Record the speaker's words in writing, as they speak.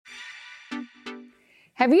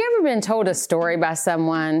Have you ever been told a story by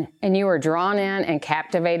someone and you were drawn in and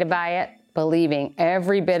captivated by it, believing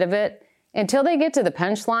every bit of it, until they get to the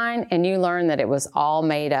punchline and you learn that it was all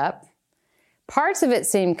made up? Parts of it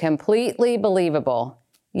seem completely believable,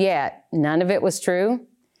 yet none of it was true.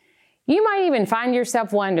 You might even find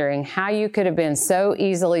yourself wondering how you could have been so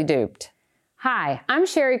easily duped. Hi, I'm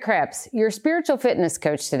Sherry Kreps, your spiritual fitness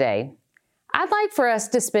coach today. I'd like for us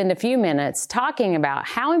to spend a few minutes talking about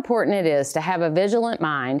how important it is to have a vigilant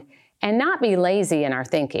mind and not be lazy in our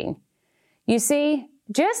thinking. You see,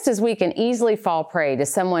 just as we can easily fall prey to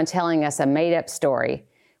someone telling us a made-up story,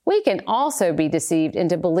 we can also be deceived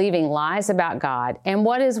into believing lies about God and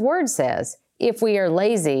what His Word says if we are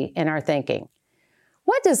lazy in our thinking.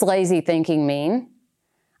 What does lazy thinking mean?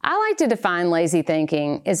 I like to define lazy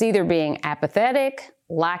thinking as either being apathetic,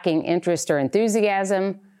 lacking interest or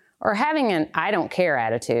enthusiasm, or having an I don't care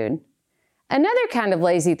attitude. Another kind of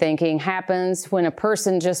lazy thinking happens when a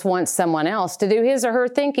person just wants someone else to do his or her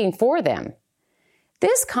thinking for them.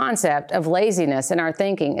 This concept of laziness in our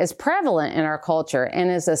thinking is prevalent in our culture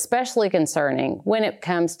and is especially concerning when it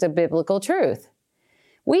comes to biblical truth.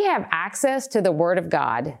 We have access to the Word of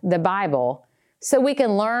God, the Bible, so we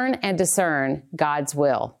can learn and discern God's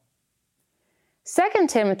will. 2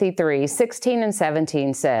 Timothy 3:16 and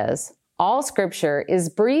 17 says, "All Scripture is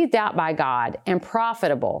breathed out by God and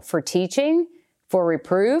profitable for teaching, for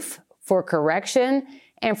reproof, for correction,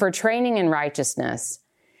 and for training in righteousness,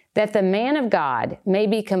 that the man of God may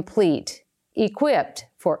be complete, equipped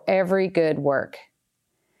for every good work."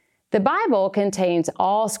 The Bible contains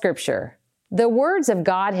all Scripture, the words of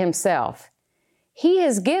God Himself. He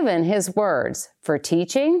has given His words for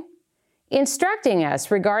teaching, instructing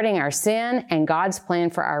us regarding our sin and God's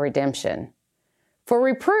plan for our redemption, for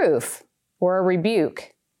reproof or a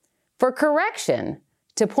rebuke, for correction,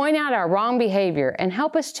 to point out our wrong behavior and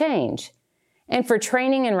help us change, and for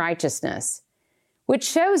training in righteousness, which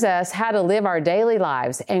shows us how to live our daily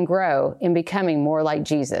lives and grow in becoming more like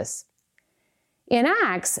Jesus. In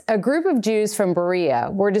Acts, a group of Jews from Berea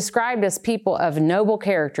were described as people of noble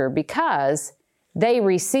character because they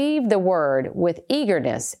received the Word with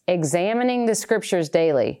eagerness, examining the Scriptures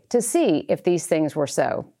daily to see if these things were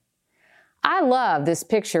so. I love this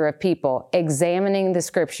picture of people examining the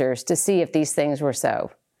Scriptures to see if these things were so.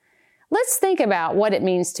 Let's think about what it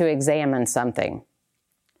means to examine something.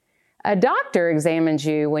 A doctor examines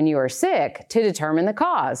you when you are sick to determine the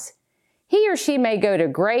cause. He or she may go to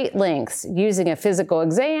great lengths using a physical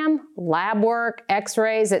exam, lab work,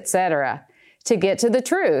 x-rays, etc., to get to the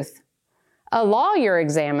truth. A lawyer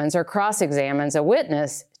examines or cross-examines a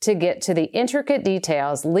witness to get to the intricate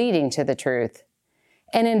details leading to the truth.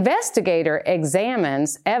 An investigator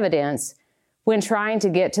examines evidence when trying to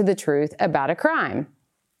get to the truth about a crime.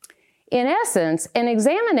 In essence, an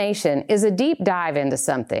examination is a deep dive into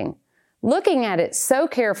something, looking at it so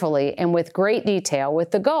carefully and with great detail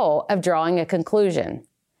with the goal of drawing a conclusion.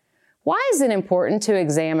 Why is it important to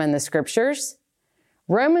examine the Scriptures?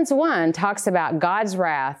 Romans 1 talks about God's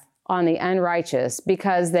wrath on the unrighteous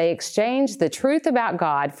because they exchanged the truth about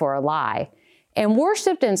God for a lie and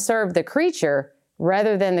worshiped and served the creature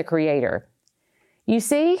rather than the Creator. You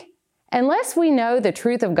see, unless we know the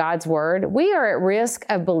truth of God's Word, we are at risk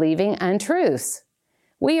of believing untruths.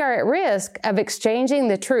 We are at risk of exchanging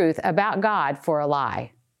the truth about God for a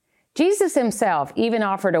lie. Jesus Himself even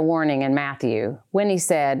offered a warning in Matthew when He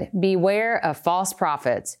said, "Beware of false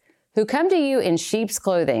prophets who come to you in sheep's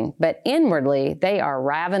clothing, but inwardly they are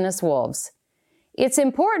ravenous wolves." It's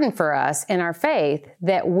important for us in our faith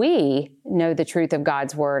that we know the truth of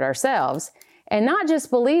God's Word ourselves and not just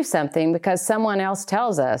believe something because someone else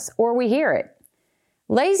tells us or we hear it.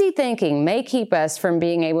 Lazy thinking may keep us from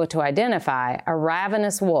being able to identify a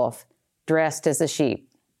ravenous wolf dressed as a sheep.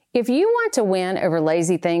 If you want to win over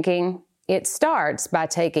lazy thinking, it starts by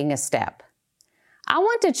taking a step. I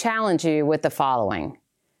want to challenge you with the following.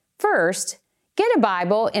 First, get a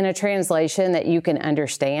Bible in a translation that you can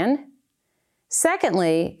understand.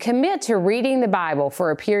 Secondly, commit to reading the Bible for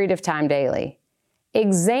a period of time daily.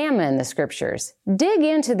 Examine the Scriptures, dig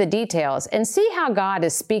into the details, and see how God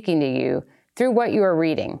is speaking to you through what you are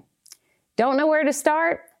reading. Don't know where to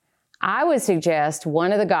start? I would suggest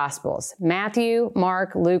one of the Gospels, Matthew,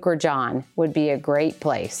 Mark, Luke, or John, would be a great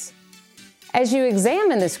place. As you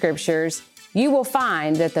examine the Scriptures, you will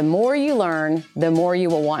find that the more you learn, the more you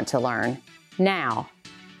will want to learn. Now,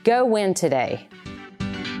 go win today.